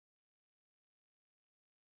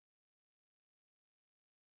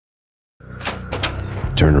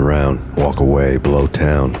turn around, walk away, blow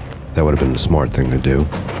town. That would have been the smart thing to do.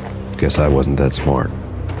 Guess I wasn't that smart.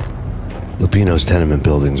 Lupino's tenement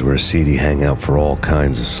buildings were a seedy hangout for all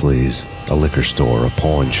kinds of sleaze. A liquor store, a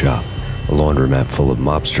pawn shop, a laundromat full of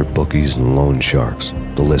mobster bookies and loan sharks.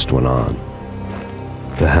 The list went on.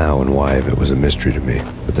 The how and why of it was a mystery to me,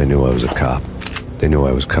 but they knew I was a cop. They knew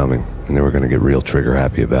I was coming, and they were going to get real trigger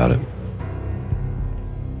happy about it.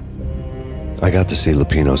 I got to see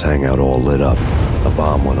Lupino's hangout all lit up. A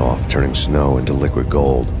bomb went off, turning snow into liquid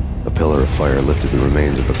gold. A pillar of fire lifted the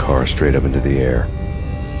remains of a car straight up into the air.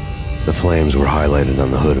 The flames were highlighted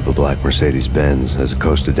on the hood of a black Mercedes-Benz as it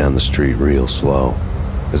coasted down the street real slow,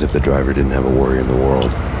 as if the driver didn't have a worry in the world.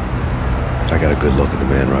 I got a good look at the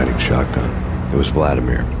man riding shotgun. It was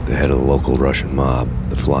Vladimir, the head of the local Russian mob,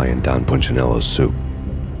 the fly in Don Punchinello's soup.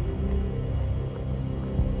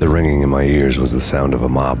 The ringing in my ears was the sound of a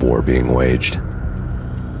mob war being waged.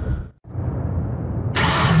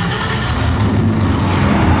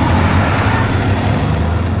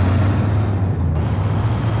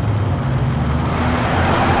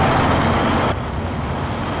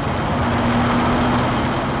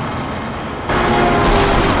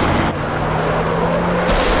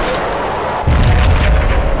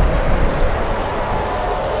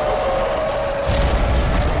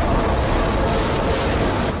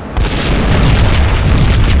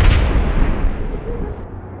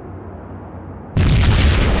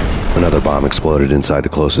 Another bomb exploded inside the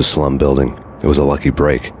closest slum building. It was a lucky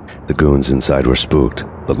break. The goons inside were spooked,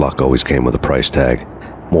 but luck always came with a price tag.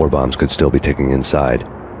 More bombs could still be ticking inside,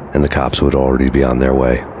 and the cops would already be on their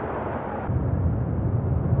way.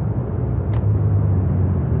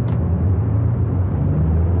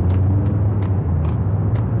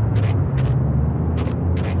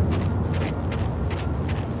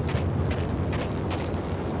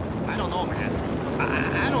 I don't know, man.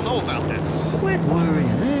 I don't know about this. Quit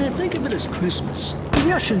worrying, man. Think of it as Christmas. The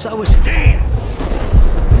Russians always... Damn!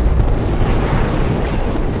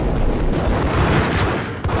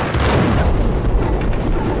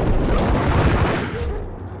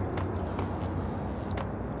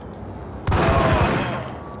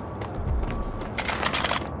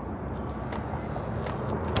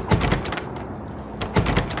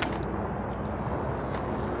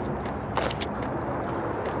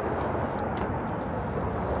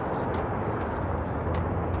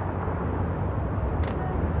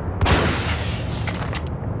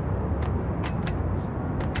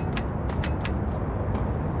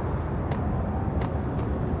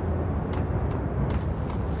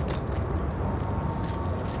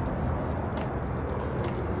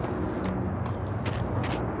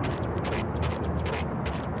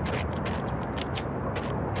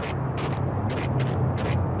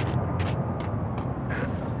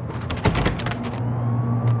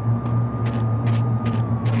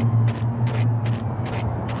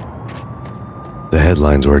 The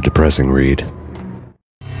headlines were a depressing read.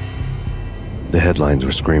 The headlines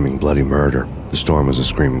were screaming bloody murder. The storm was a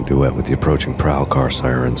screaming duet with the approaching prowl car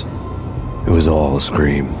sirens. It was all a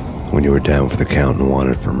scream when you were down for the count and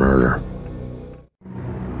wanted for murder.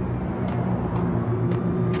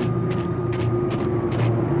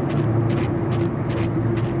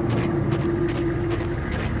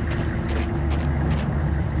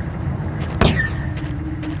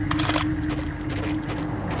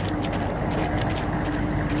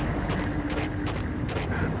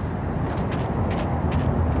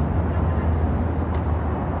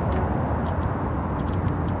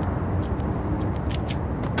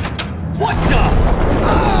 What the?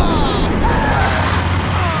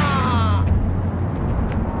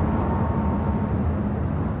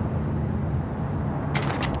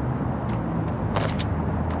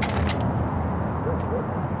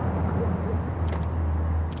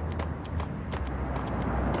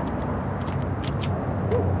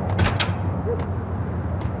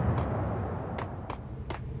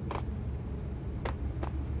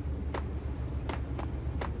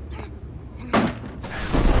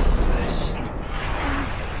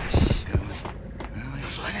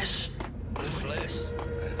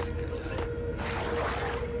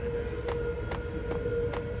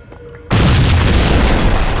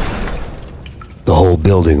 The whole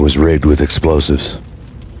building was rigged with explosives.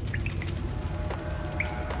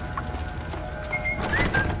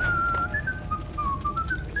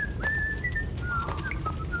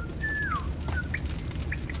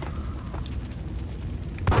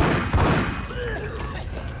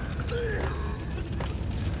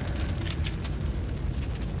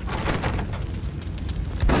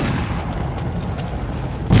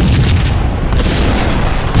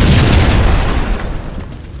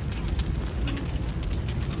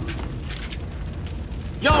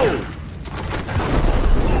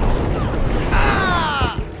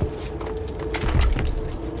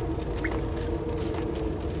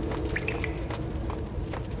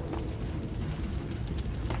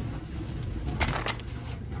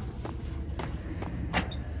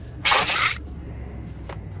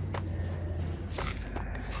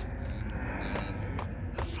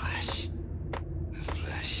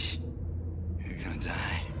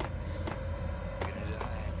 die. We're gonna die.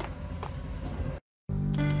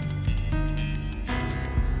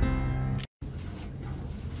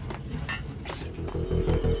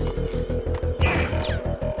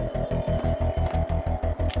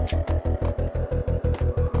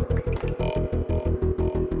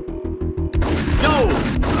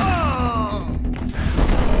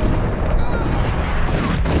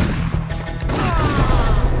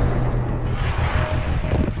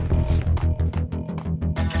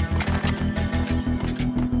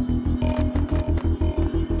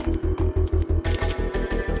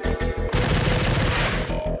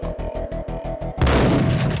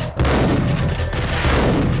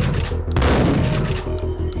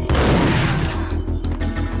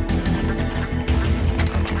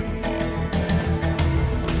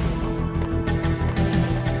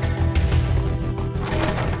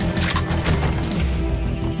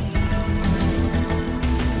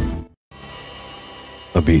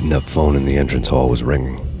 A beaten-up phone in the entrance hall was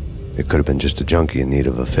ringing. It could have been just a junkie in need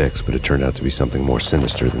of a fix, but it turned out to be something more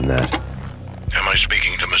sinister than that. Am I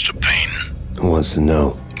speaking to Mr. Payne? Who wants to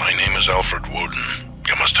know? My name is Alfred Wooden.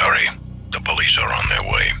 You must hurry. The police are on their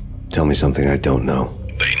way. Tell me something I don't know.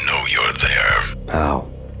 They know you're there. How?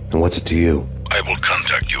 And what's it to you? I will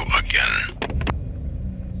contact you again.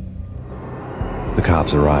 The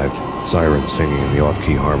cops arrived, sirens singing in the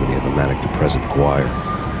off-key harmony of a manic-depressive choir.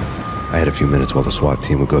 I had a few minutes while the SWAT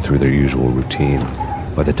team would go through their usual routine.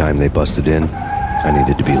 By the time they busted in, I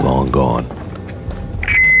needed to be long gone.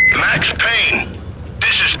 Max Payne,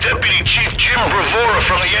 this is Deputy Chief Jim Bravura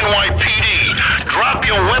from the NYPD. Drop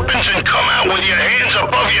your weapons and come out with your hands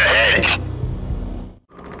above your head.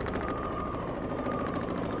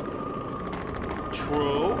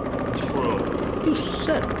 True. You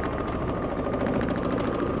said it.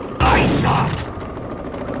 I shot!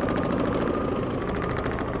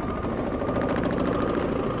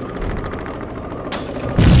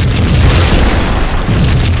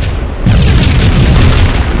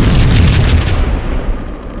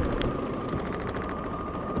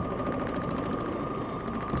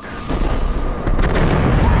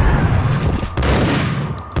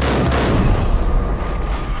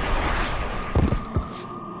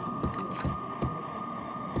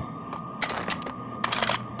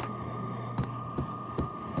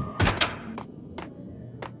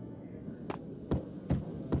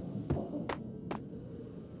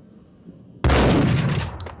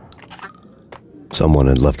 Someone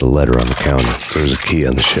had left a letter on the counter. There was a key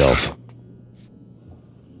on the shelf.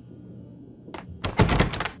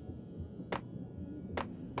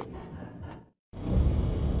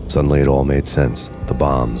 Suddenly it all made sense. The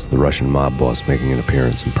bombs, the Russian mob boss making an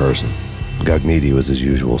appearance in person. Gagniti was his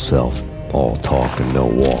usual self. All talk and no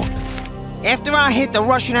walk. After our hit, the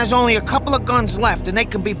Russian has only a couple of guns left and they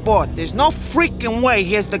can be bought. There's no freaking way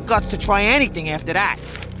he has the guts to try anything after that.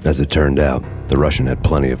 As it turned out, the Russian had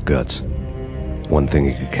plenty of guts. One thing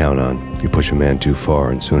he could count on, you push a man too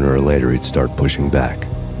far and sooner or later he'd start pushing back.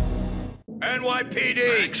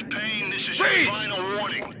 NYPD! Max Payne, this is your final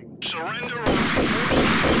warning. Surrender or don't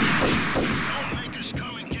make us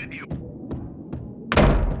come and get you.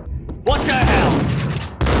 What the hell?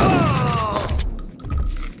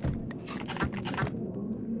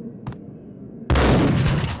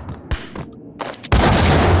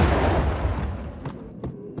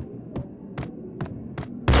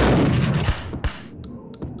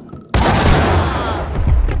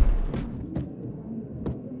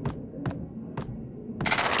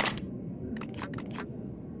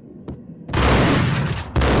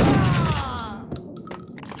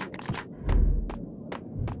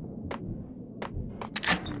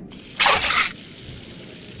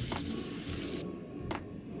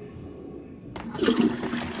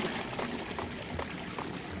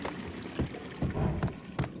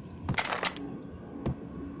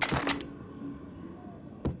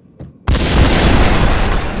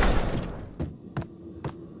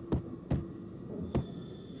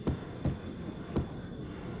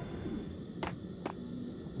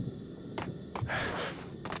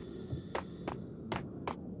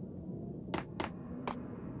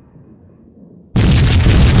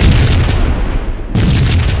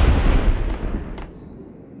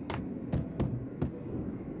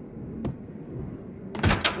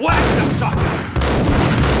 Whack the sucker!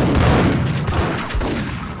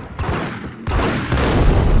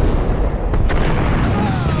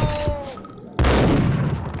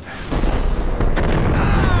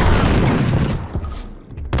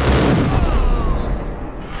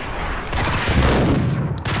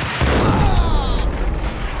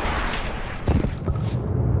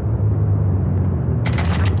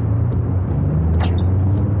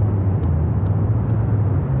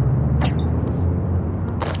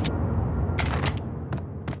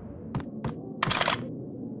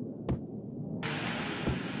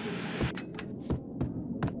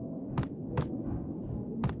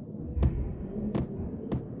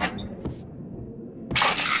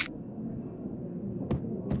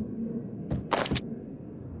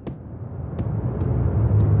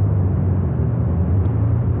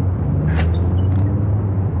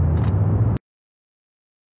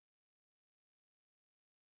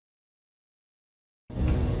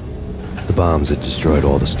 The bombs had destroyed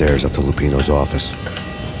all the stairs up to Lupino's office.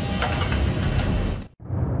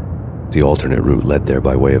 The alternate route led there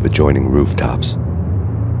by way of adjoining rooftops.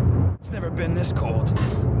 It's never been this cold.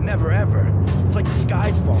 Never ever. It's like the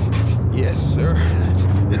sky's falling. Yes, sir.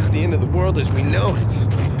 It's the end of the world as we know it.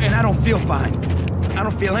 And I don't feel fine. I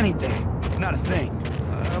don't feel anything. Not a thing.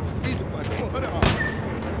 I'm freezing my butt off.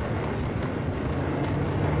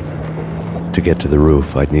 To get to the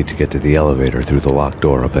roof, I'd need to get to the elevator through the locked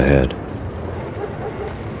door up ahead.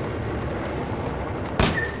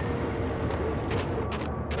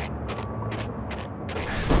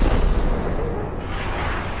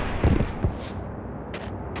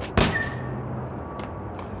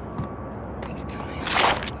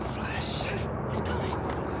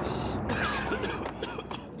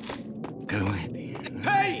 Get away.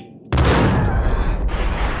 Hey!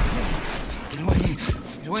 Get away.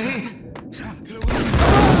 Get away. Get away.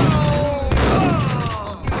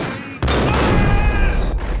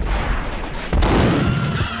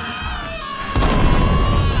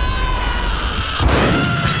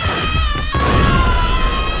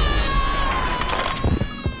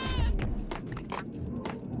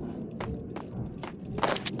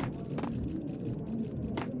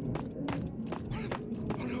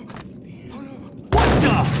 What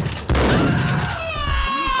the?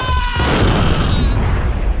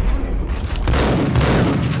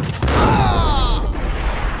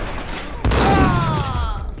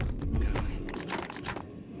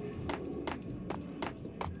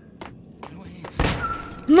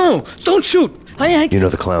 No, don't shoot. You know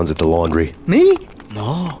the clowns at the laundry? Me?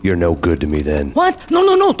 No. You're no good to me then. What?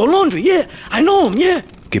 No, the laundry, yeah. I know him, yeah.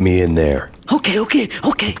 Get me in there. Okay. You're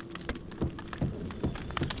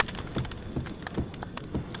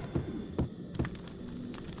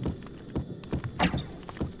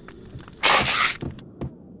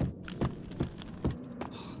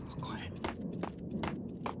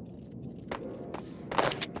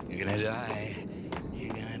gonna die.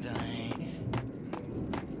 You're gonna die.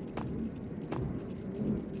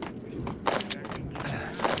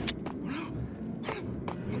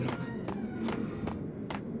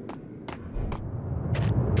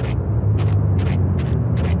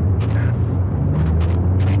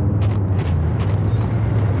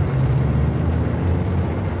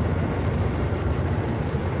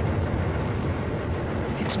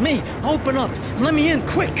 It's me. Open up. Let me in,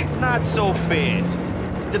 quick. Not so fast.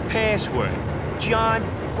 The password. John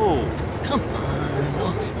who? Come on.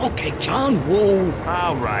 Oh, okay, John, whoa.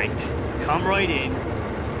 All right. Come right in.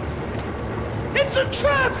 It's a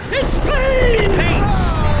trap! It's Payne! Hey!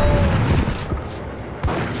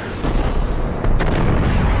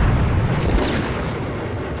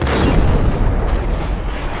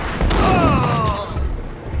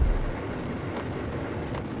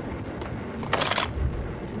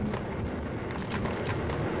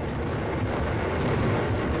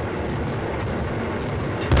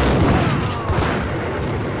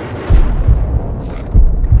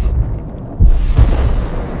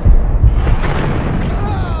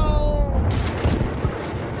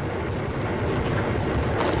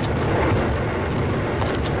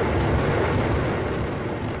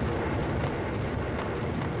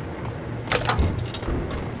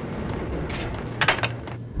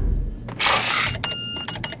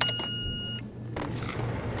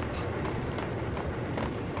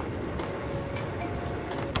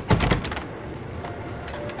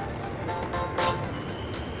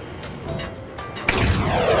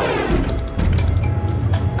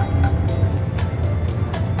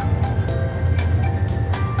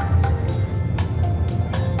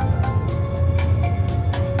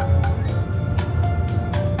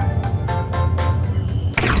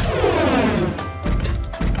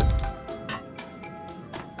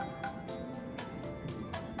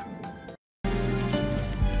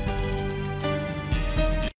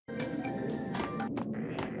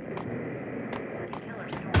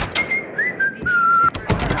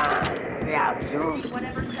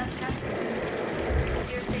 Whatever suspect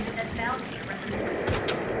appears stated that Valkyrie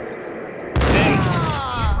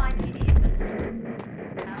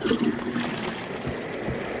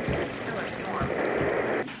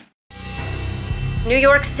New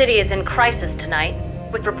York City is in crisis tonight,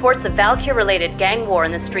 with reports of Valkyrie-related gang war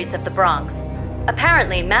in the streets of the Bronx.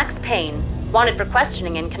 Apparently, Max Payne, wanted for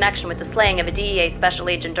questioning in connection with the slaying of a DEA special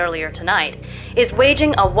agent earlier tonight, is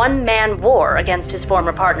waging a one-man war against his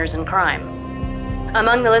former partners in crime.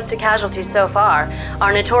 Among the list of casualties so far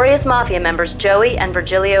are notorious mafia members Joey and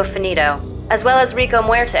Virgilio Finito, as well as Rico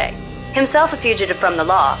Muerte, himself a fugitive from the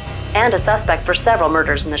law, and a suspect for several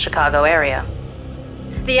murders in the Chicago area.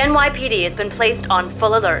 The NYPD has been placed on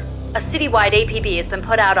full alert, A citywide APB has been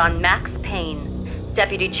put out on Max Payne.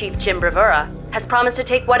 Deputy Chief Jim Bravura has promised to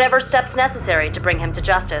take whatever steps necessary to bring him to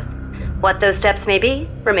justice. What those steps may be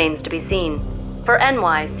remains to be seen. For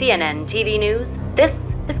NYCNN TV News, this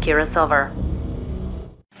is Kira Silver.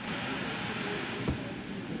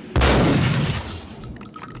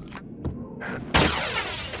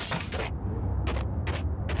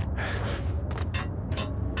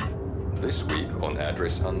 This week on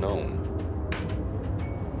Address Unknown.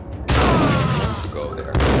 Go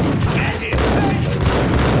there.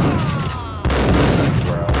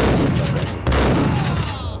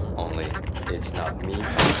 Only it's not me,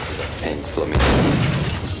 it's a pink flamingo.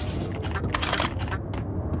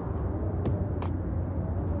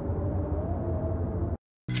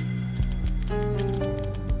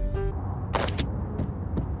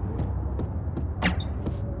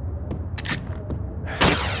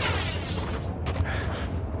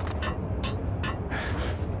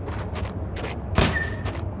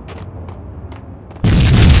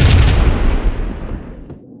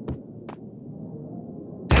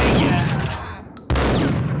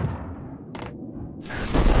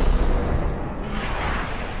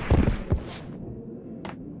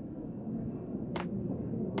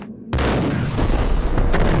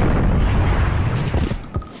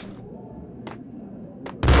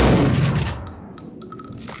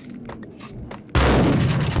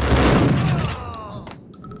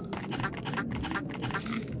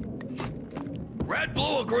 Red,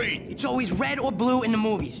 blue, or green? It's always red or blue in the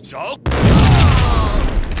movies. So?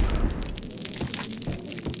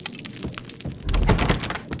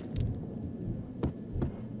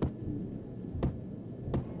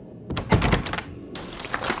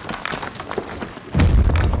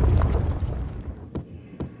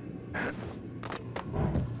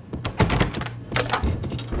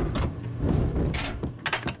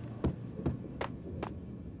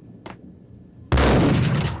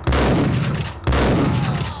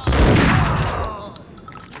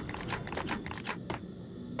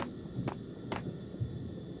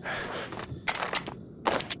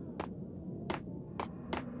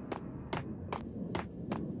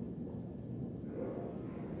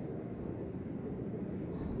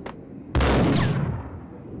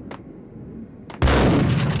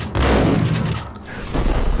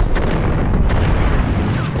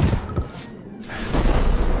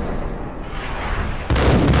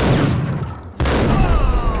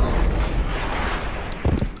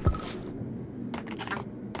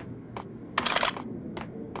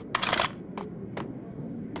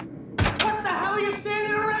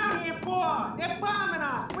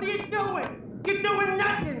 What are you doing? You're doing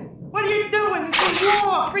nothing! What are you doing? This is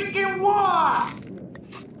war! Freaking war!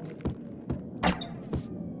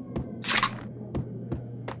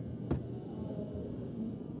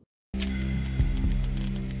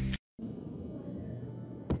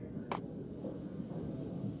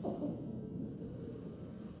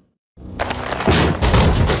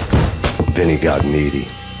 Vinny got needy.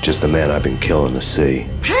 Just the man I've been killing to see.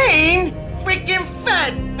 Payne? Freaking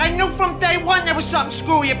Fed! I knew from day one there was something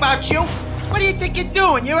screwy about you. What do you think you're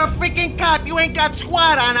doing? You're a freaking cop. You ain't got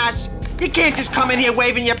squad on us. You can't just come in here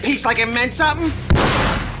waving your piece like it meant something.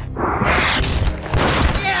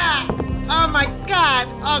 Yeah! Oh my God!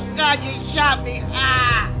 Oh God, you shot me!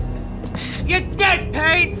 Ah! You're dead,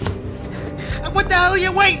 Payne! What the hell are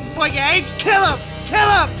you waiting for, you apes? Kill him! Kill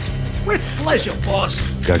him! With pleasure, boss.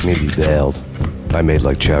 Gugnetti bailed. I made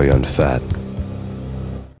like Chow Yun Fat.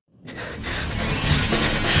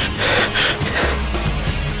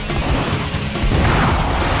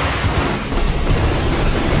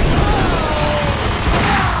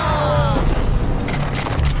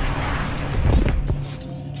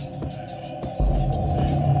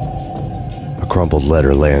 A crumpled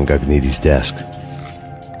letter lay on Gugnetti's desk.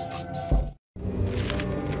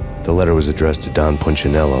 The letter was addressed to Don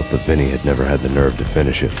Punchinello, but Vinny had never had the nerve to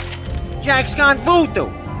finish it. Jack's gone voodoo.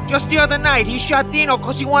 Just the other night, he shot Dino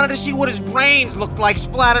because he wanted to see what his brains looked like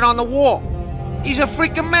splattered on the wall. He's a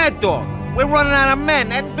freaking mad dog. We're running out of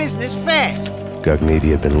men and business fast.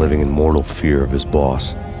 Gugnetti had been living in mortal fear of his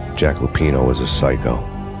boss. Jack Lupino was a psycho.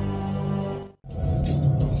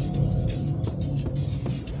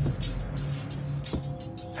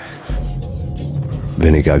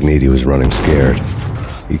 Vinny Gugnetti was running scared.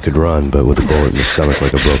 He could run, but with a bullet in his stomach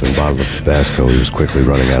like a broken bottle of Tabasco, he was quickly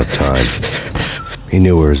running out of time. He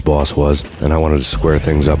knew where his boss was, and I wanted to square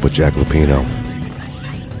things up with Jack Lupino.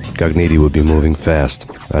 Gugnetti would be moving fast.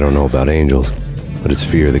 I don't know about angels, but it's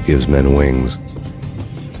fear that gives men wings.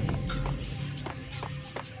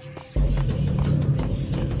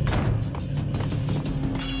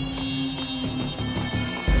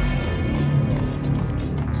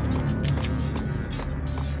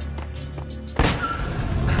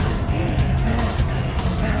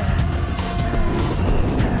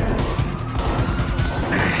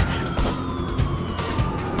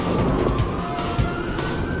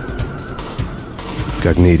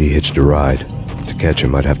 Gognitti hitched a ride. To catch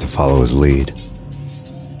him, I'd have to follow his lead.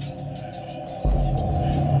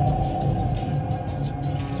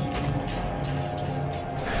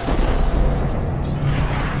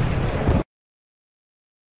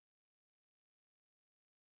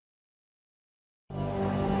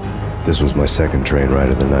 This was my second train ride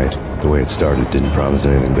of the night. The way it started didn't promise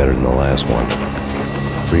anything better than the last one.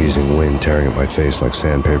 Freezing wind tearing at my face like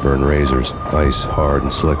sandpaper and razors, ice hard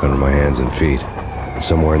and slick under my hands and feet. And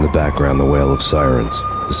somewhere in the background, the wail of sirens,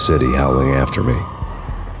 the city howling after me.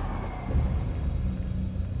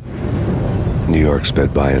 New York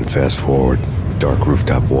sped by in fast forward. Dark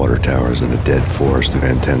rooftop water towers and a dead forest of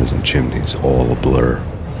antennas and chimneys, all a blur.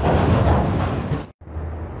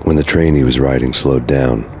 When the train he was riding slowed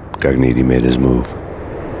down, Gognitti made his move.